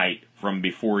Hittite from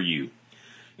before you.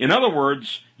 In other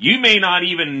words, you may not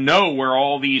even know where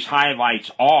all these Hivites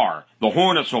are. The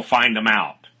hornets will find them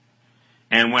out.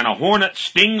 And when a hornet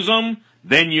stings them,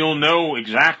 then you'll know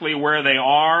exactly where they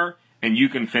are, and you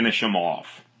can finish them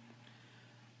off.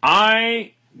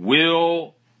 I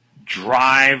will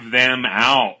drive them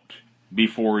out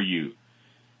before you.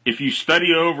 If you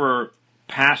study over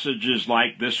passages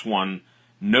like this one,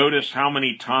 notice how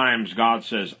many times God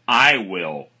says, I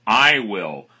will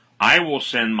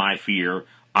send my fear,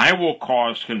 I will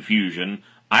cause confusion,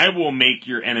 I will make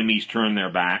your enemies turn their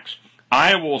backs,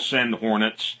 I will send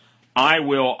hornets, I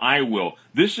will.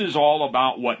 This is all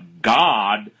about what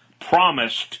God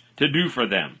promised to do for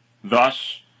them.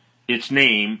 Thus, its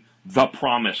name, the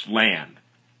Promised Land.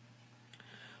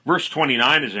 Verse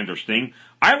 29 is interesting.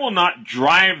 I will not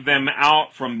drive them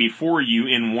out from before you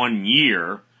in 1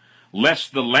 year,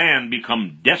 lest the land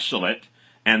become desolate,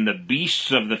 and the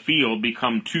beasts of the field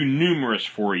become too numerous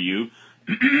for you.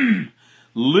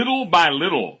 Little by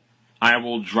little I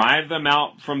will drive them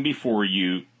out from before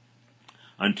you,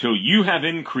 until you have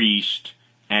increased,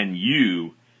 and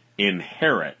you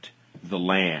inherit the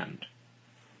land.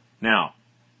 Now,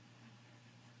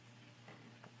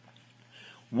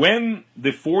 when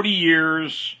the 40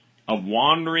 years of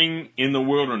wandering in the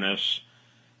wilderness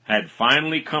had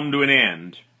finally come to an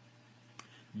end,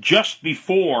 just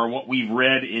before what we've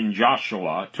read in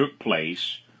Joshua took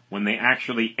place, when they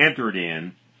actually entered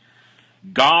in,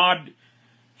 God,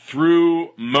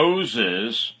 through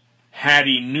Moses, had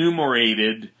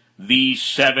enumerated these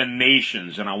 7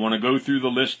 nations. And I want to go through the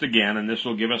list again, and this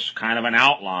will give us kind of an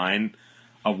outline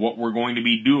of what we're going to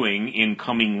be doing in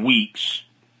coming weeks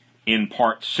in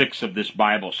part 6 of this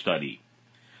Bible study.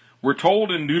 We're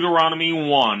told in Deuteronomy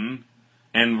 1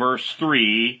 and verse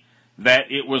 3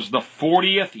 that it was the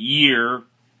 40th year,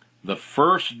 the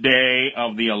first day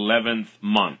of the 11th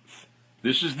month.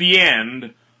 This is the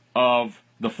end of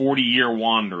the 40-year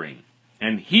wandering.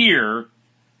 And here,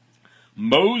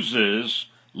 Moses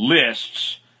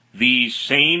lists these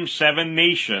same 7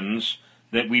 nations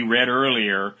that we read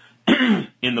earlier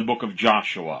in the book of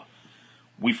Joshua.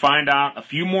 We find out a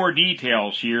few more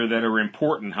details here that are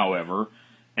important, however,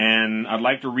 and I'd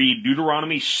like to read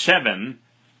Deuteronomy 7,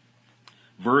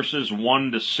 verses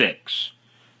 1 to 6.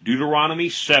 Deuteronomy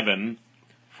 7,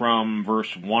 from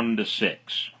verse 1 to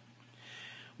 6.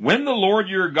 When the Lord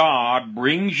your God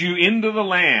brings you into the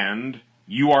land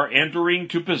you are entering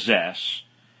to possess,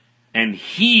 and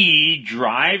He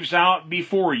drives out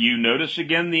before you, notice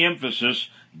again the emphasis,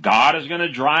 God is going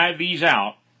to drive these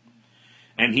out,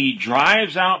 and He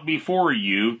drives out before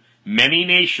you many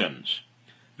nations,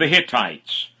 the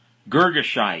Hittites,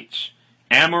 Girgashites,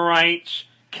 Amorites,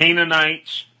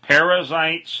 Canaanites,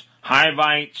 Perizzites,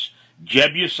 Hivites,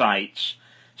 Jebusites,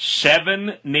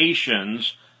 7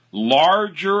 nations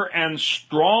larger and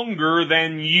stronger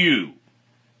than you.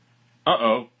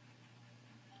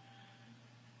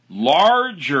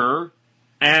 Larger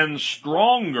and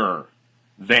stronger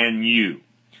than you.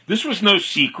 This was no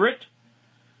secret.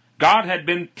 God had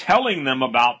been telling them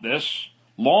about this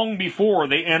long before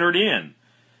they entered in.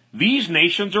 These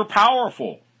nations are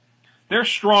powerful. They're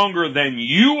stronger than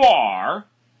you are.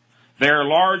 They're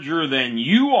larger than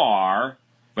you are,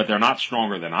 but they're not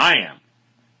stronger than I am.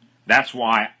 That's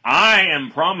why I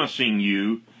am promising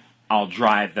you I'll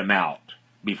drive them out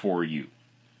before you.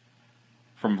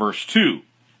 From verse 2.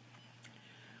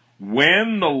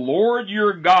 When the Lord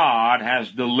your God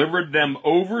has delivered them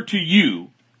over to you,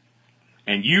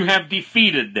 and you have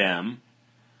defeated them,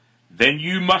 then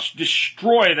you must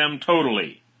destroy them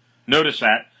totally. Notice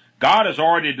that. God has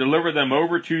already delivered them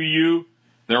over to you.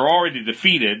 They're already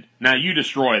defeated. Now you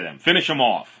destroy them. Finish them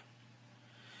off.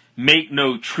 Make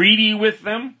no treaty with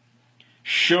them.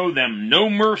 Show them no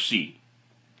mercy.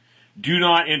 Do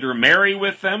not intermarry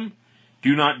with them.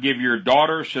 Do not give your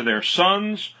daughters to their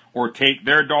sons, or take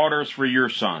their daughters for your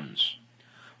sons.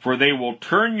 For they will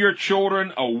turn your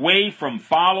children away from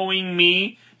following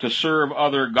me to serve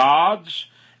other gods,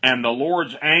 and the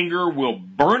Lord's anger will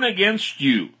burn against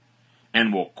you,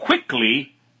 and will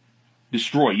quickly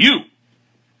destroy you.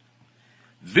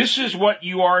 This is what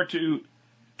you are to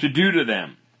do to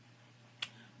them.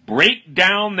 Break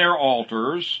down their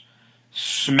altars,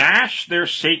 smash their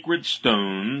sacred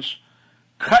stones,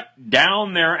 cut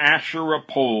down their Asherah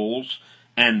poles,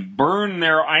 and burn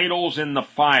their idols in the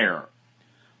fire.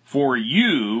 For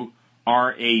you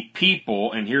are a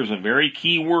people, and here's a very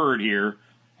key word here,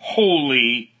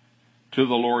 holy to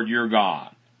the Lord your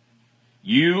God.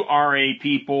 You are a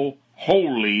people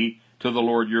holy to the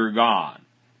Lord your God.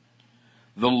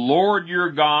 The Lord your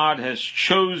God has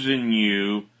chosen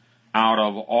you out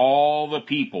of all the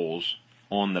peoples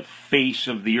on the face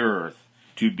of the earth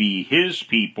to be his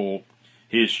people,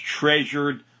 his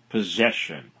treasured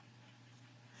possession.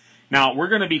 Now, we're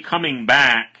going to be coming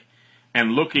back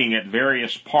and looking at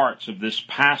various parts of this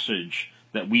passage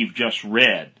that we've just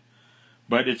read.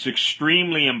 But it's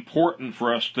extremely important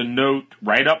for us to note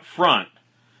right up front,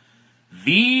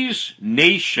 these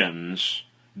nations,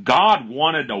 God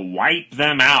wanted to wipe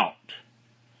them out.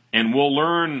 And we'll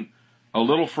learn a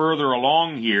little further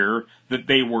along here that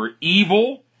they were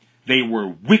evil, they were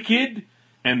wicked,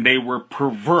 and they were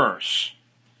perverse.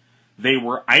 They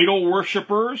were idol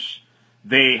worshippers.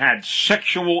 They had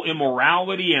sexual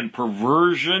immorality and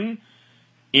perversion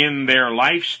in their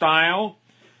lifestyle,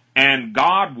 and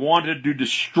God wanted to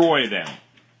destroy them.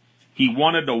 He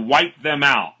wanted to wipe them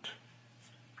out.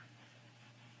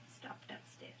 Stopped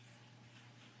upstairs.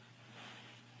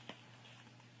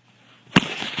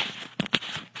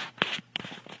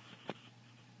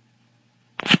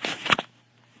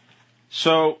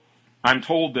 So, I'm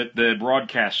told that the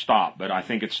broadcast stopped, but I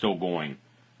think it's still going.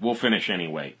 We'll finish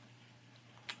anyway.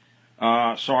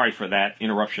 Sorry for that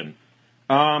interruption.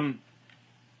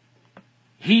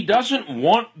 He doesn't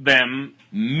want them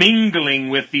mingling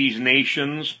with these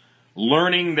nations,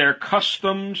 learning their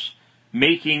customs,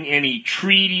 making any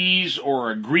treaties or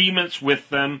agreements with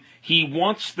them. He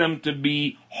wants them to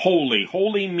be holy.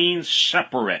 Holy means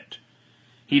separate.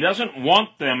 He doesn't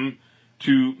want them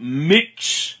to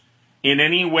mix in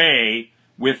any way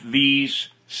with these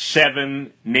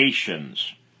 7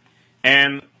 nations.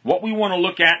 And what we want to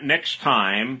look at next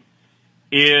time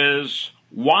is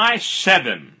why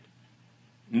 7?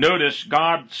 Notice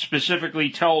God specifically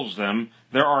tells them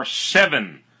there are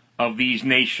 7 of these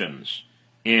nations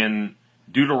in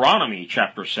Deuteronomy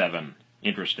chapter 7.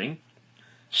 Interesting.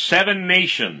 7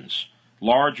 nations,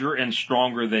 larger and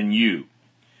stronger than you.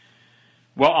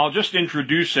 Well, I'll just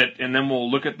introduce it, and then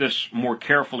we'll look at this more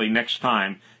carefully next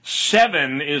time.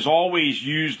 7 is always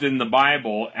used in the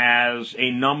Bible as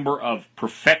a number of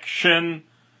perfection,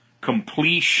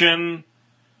 completion,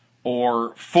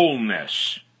 or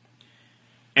fullness.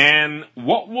 And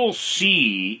what we'll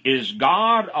see is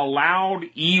God allowed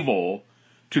evil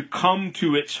to come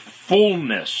to its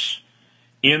fullness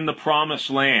in the promised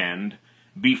land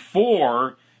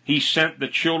before he sent the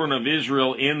children of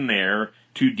Israel in there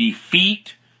to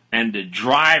defeat and to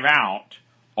drive out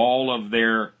all of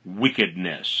their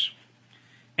wickedness.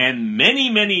 And many,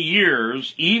 many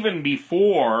years, even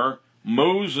before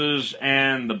Moses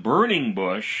and the burning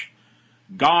bush,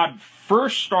 God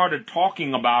first started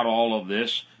talking about all of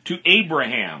this to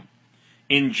Abraham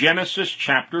in Genesis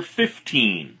chapter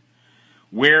 15,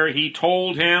 where he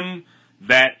told him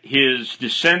that his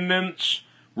descendants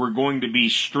were going to be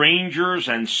strangers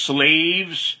and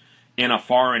slaves in a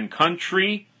foreign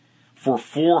country for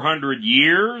 400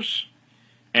 years.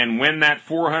 And when that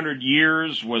 400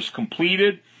 years was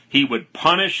completed, he would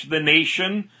punish the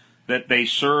nation that they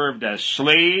served as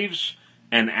slaves,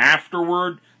 and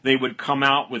afterward they would come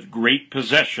out with great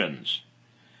possessions.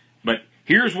 But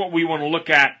here's what we want to look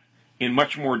at in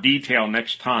much more detail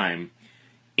next time.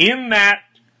 In that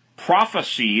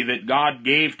prophecy that God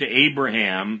gave to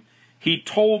Abraham, he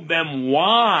told them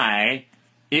why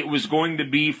it was going to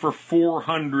be for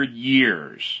 400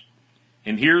 years.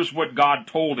 And here's what God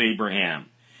told Abraham.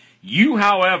 You,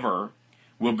 however,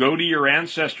 will go to your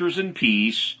ancestors in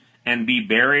peace and be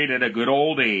buried at a good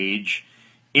old age.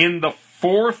 In the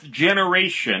 4th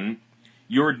generation,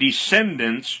 your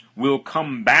descendants will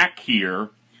come back here,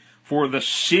 for the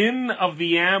sin of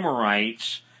the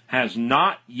Amorites has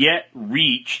not yet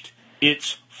reached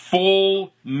its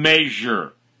full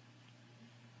measure.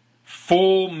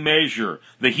 Full measure.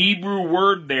 The Hebrew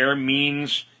word there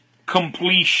means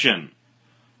completion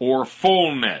or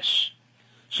fullness.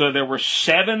 So there were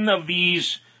 7 of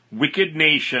these wicked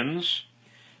nations,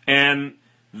 and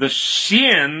the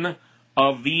sin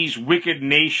of these wicked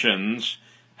nations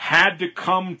had to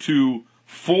come to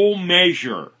full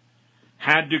measure,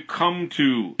 had to come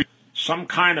to some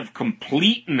kind of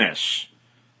completeness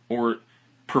or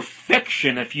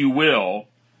perfection, if you will,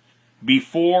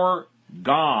 before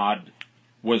God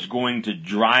was going to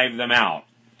drive them out.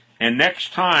 And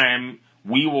next time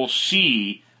we will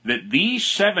see that these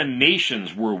 7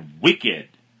 nations were wicked.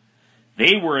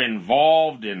 They were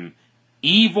involved in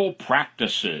evil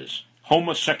practices,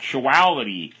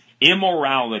 homosexuality,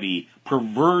 immorality,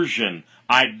 perversion,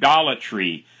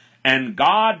 idolatry. And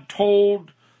God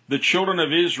told the children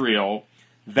of Israel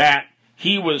that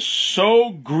he was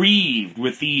so grieved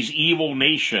with these evil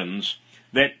nations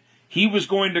that he was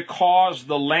going to cause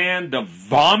the land to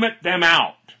vomit them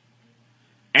out.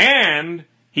 And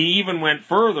he even went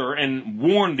further and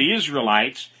warned the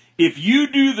Israelites, if you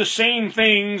do the same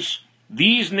things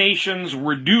these nations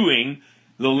were doing,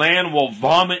 the land will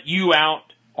vomit you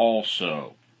out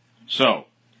also. So,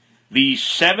 these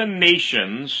 7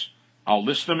 nations, I'll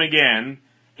list them again: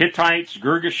 Hittites,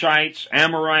 Girgashites,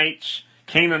 Amorites,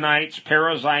 Canaanites,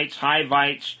 Perizzites,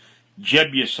 Hivites,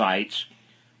 Jebusites,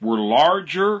 were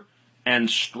larger and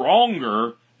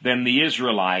stronger than the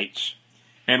Israelites.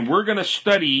 And we're going to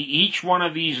study each one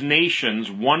of these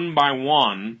nations one by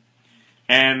one,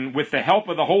 and with the help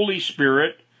of the Holy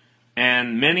Spirit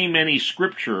and many, many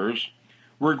scriptures,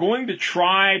 we're going to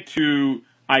try to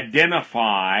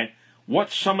identify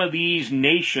what some of these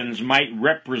nations might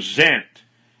represent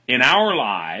in our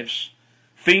lives,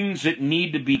 things that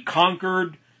need to be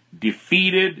conquered,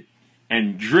 defeated,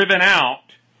 and driven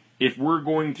out if we're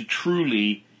going to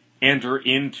truly enter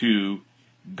into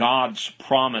God's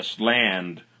promised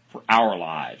land for our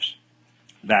lives,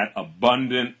 that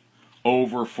abundant,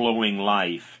 overflowing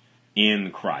life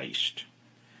in Christ.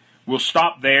 We'll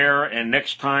stop there, and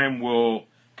next time we'll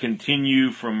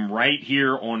continue from right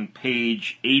here on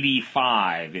page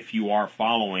 85, if you are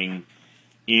following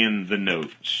in the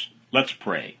notes. Let's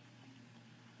pray.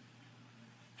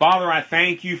 Father, I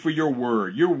thank you for your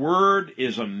word. Your word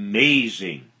is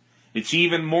amazing. It's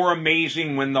even more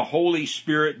amazing when the Holy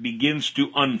Spirit begins to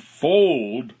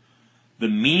unfold the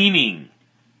meaning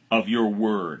of your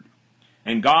word.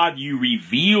 And God, you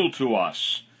reveal to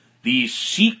us these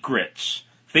secrets,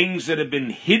 things that have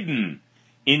been hidden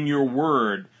in your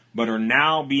word, but are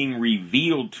now being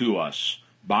revealed to us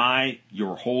by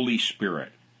your Holy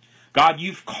Spirit. God,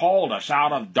 you've called us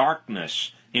out of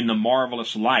darkness into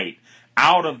marvelous light,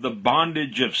 out of the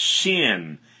bondage of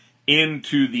sin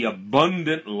into the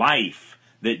abundant life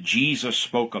that Jesus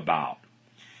spoke about.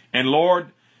 And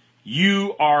Lord,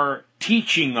 you are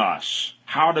teaching us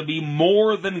how to be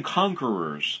more than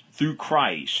conquerors through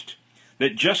Christ.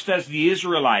 That just as the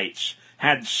Israelites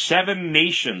had 7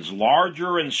 nations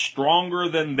larger and stronger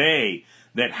than they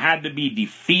that had to be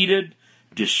defeated,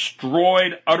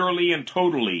 destroyed utterly and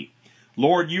totally,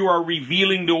 Lord, you are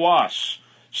revealing to us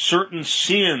certain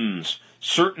sins,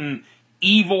 certain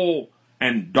evil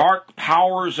and dark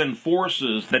powers and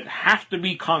forces that have to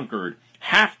be conquered,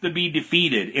 have to be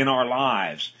defeated in our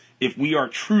lives if we are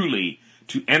truly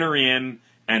to enter in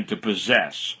and to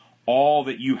possess all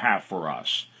that you have for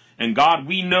us. And God,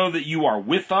 we know that you are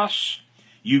with us.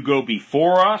 You go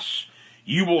before us.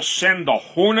 You will send the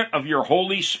hornet of your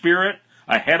Holy Spirit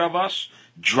ahead of us,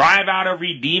 drive out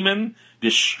every demon,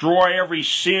 destroy every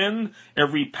sin,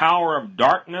 every power of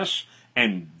darkness,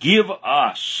 and give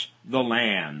us the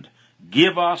land.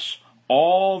 Give us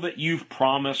all that you've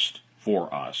promised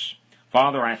for us.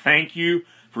 Father, I thank you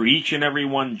for each and every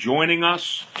one joining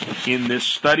us in this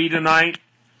study tonight.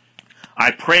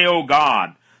 I pray, O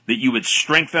God, that you would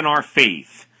strengthen our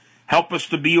faith. Help us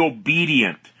to be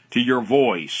obedient to your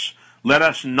voice. Let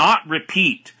us not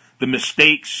repeat the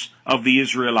mistakes of the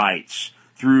Israelites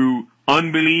through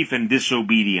unbelief and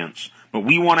disobedience, but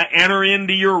we want to enter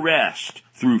into your rest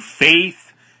through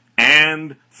faith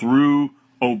and through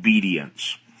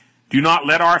obedience. Do not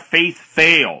let our faith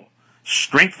fail.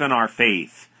 Strengthen our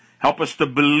faith. Help us to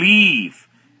believe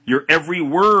your every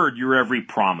word, your every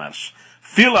promise.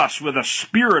 Fill us with a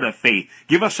spirit of faith.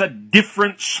 Give us a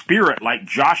different spirit like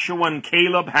Joshua and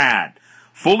Caleb had,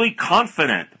 fully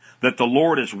confident that the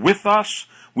Lord is with us.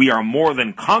 We are more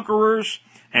than conquerors,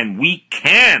 and we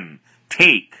can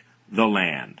take the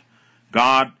land.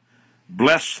 God,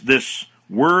 bless this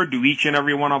word to each and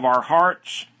every one of our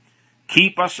hearts.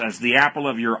 Keep us as the apple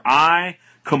of your eye.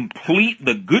 Complete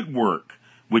the good work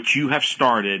which you have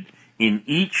started in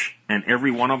each and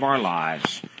every one of our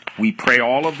lives. We pray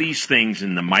all of these things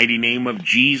in the mighty name of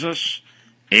Jesus.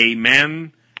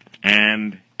 Amen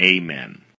and amen.